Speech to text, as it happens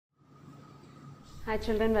Hi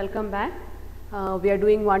children, welcome back. We are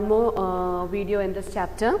doing one more video in this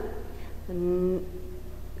chapter,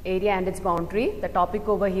 area and its boundary. The topic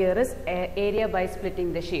over here is area by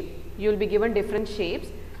splitting the shape. You will be given different shapes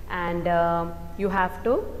and you have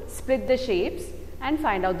to split the shapes and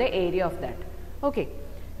find out the area of that. Okay.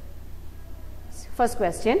 First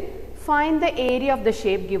question, find the area of the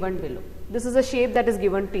shape given below. This is a shape that is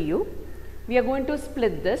given to you. We are going to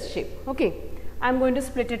split this shape. Okay. I am going to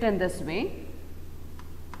split it in this way.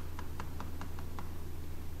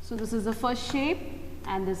 So this is the first shape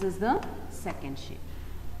and this is the second shape.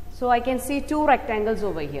 So I can see two rectangles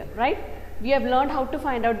over here, right? We have learned how to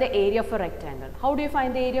find out the area of a rectangle. How do you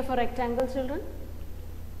find the area for rectangle, children?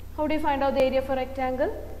 How do you find out the area for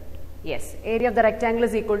rectangle? Yes, area of the rectangle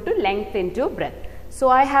is equal to length into breadth. So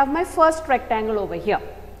I have my first rectangle over here.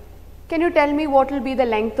 Can you tell me what will be the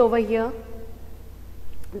length over here?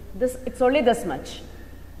 It's only this much.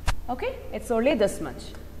 Okay, it's only this much.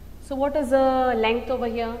 So what is the length over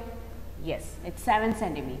here? Yes, it's 7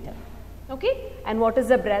 centimeter. Okay, and what is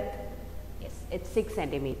the breadth? Yes, it's 6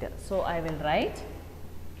 centimeter. So I will write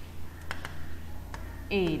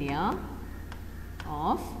area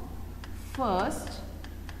of first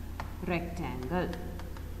rectangle,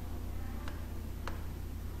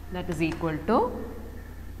 that is equal to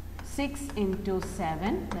 6 into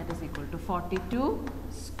 7, that is equal to 42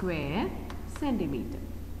 square centimeter.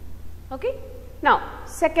 Okay. Now,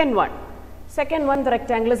 second one, the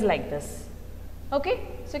rectangle is like this. Okay.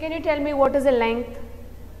 So, can you tell me what is the length?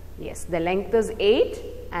 Yes, the length is 8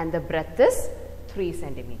 and the breadth is 3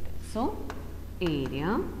 centimeters. So,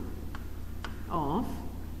 area of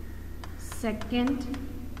second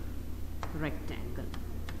rectangle,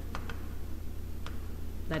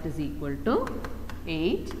 that is equal to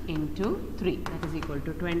 8 into 3, that is equal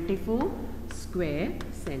to 24 square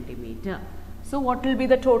centimeter. So, what will be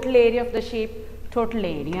the total area of the shape? Total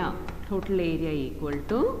area equal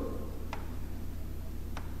to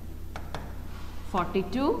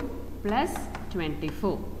 42 plus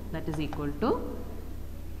 24, that is equal to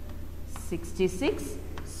 66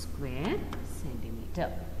 square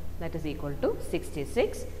centimeter, that is equal to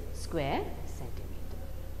 66 square centimeter.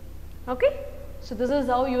 Okay. So, this is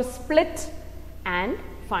how you split and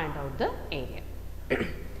find out the area.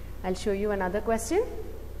 I will show you another question.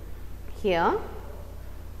 Here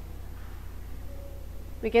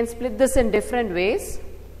we can split this in different ways.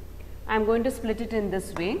 I am going to split it in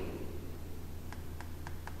this way.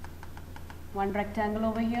 One rectangle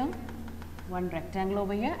over here, one rectangle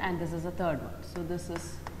over here, and this is the third one. So, this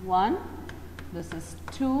is 1, this is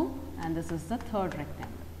 2, and this is the third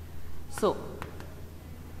rectangle. So,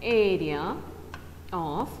 area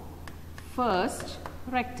of first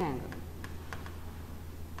rectangle.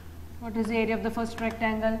 What is the area of the first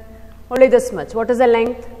rectangle? Only this much. What is the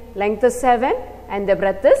length? Length is 7 and the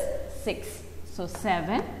breadth is 6. So,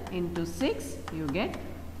 7 into 6 you get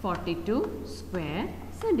 42 square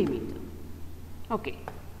centimeter. Okay.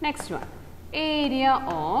 Next one. Area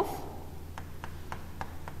of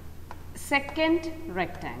second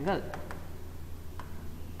rectangle.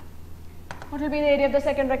 What will be the area of the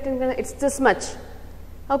second rectangle? It's this much.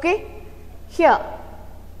 Okay. Here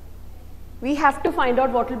we have to find out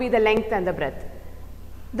what will be the length and the breadth.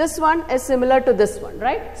 This one is similar to this one,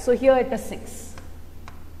 right? So, here it is 6.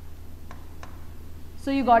 So,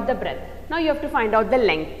 you got the breadth. Now, you have to find out the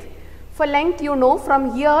length. For length, you know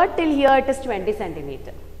from here till here it is 20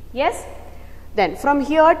 centimeter. Yes? Then from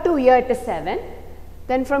here to here it is 7.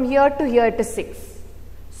 Then from here to here it is 6.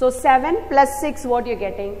 So, 7 plus 6, what you are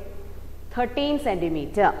getting? 13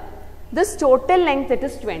 centimeter. This total length, it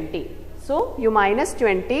is 20. So, you minus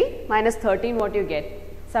 20 minus 13, what you get?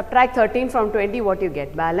 Subtract 13 from 20, what you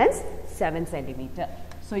get? Balance 7 centimeter.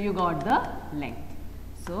 So, you got the length.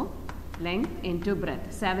 So, length into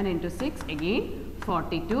breadth, 7 into 6, again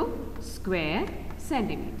 42 square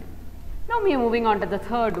centimeter. Now, we are moving on to the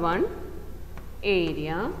third one,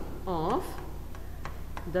 area of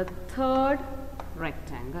the third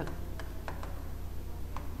rectangle.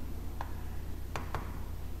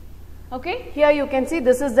 Okay, here you can see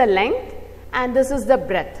this is the length and this is the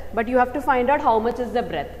breadth, but you have to find out how much is the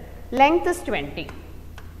breadth. Length is 20.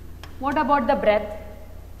 What about the breadth?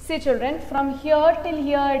 See children, from here till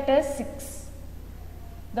here it is 6.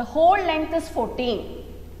 The whole length is 14.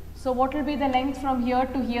 So, what will be the length from here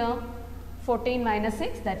to here? 14 minus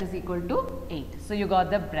 6, that is equal to 8. So, you got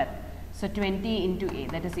the breadth. So, 20 into 8,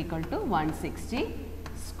 that is equal to 160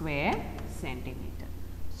 square centimeter.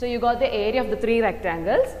 So, you got the area of the three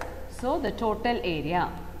rectangles. So, the total area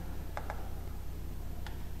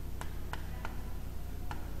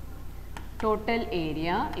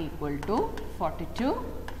equal to 42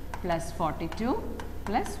 plus 42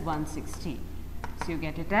 plus 160. So you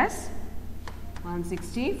get it as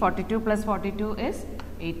 160. 42 plus 42 is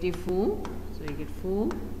 84. So you get 4,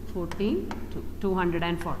 14,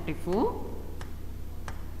 244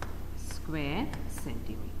 square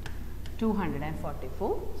centimeter.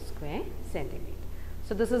 244 square centimeter.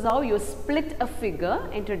 So this is how you split a figure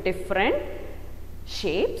into different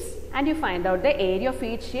shapes and you find out the area of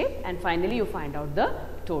each shape, and finally you find out the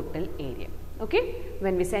total area. Okay.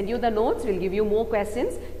 When we send you the notes, we will give you more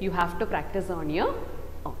questions. You have to practice on your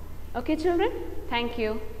own. Okay children, thank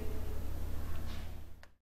you.